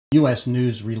U.S.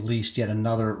 News released yet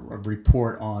another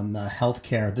report on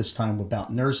healthcare, this time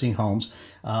about nursing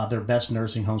homes, their best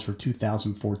nursing homes for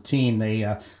 2014.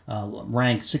 They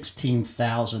ranked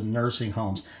 16,000 nursing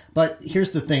homes. But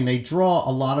here's the thing, they draw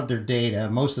a lot of their data,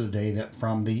 most of the data,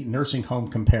 from the Nursing Home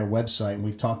Compare website, and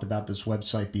we've talked about this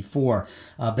website before.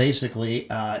 Basically,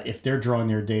 if they're drawing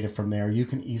their data from there, you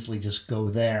can easily just go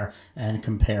there and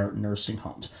compare nursing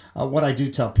homes. What I do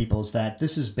tell people is that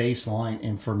this is baseline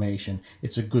information.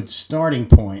 It's a good starting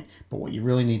point, but what you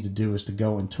really need to do is to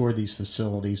go and tour these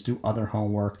facilities, do other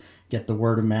homework, get the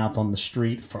word of mouth on the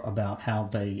street about how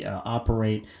they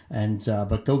operate, and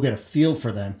but go get a feel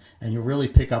for them, and you'll really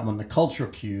pick up on the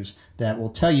cultural cues that will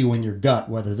tell you in your gut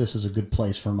whether this is a good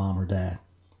place for mom or dad.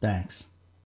 Thanks.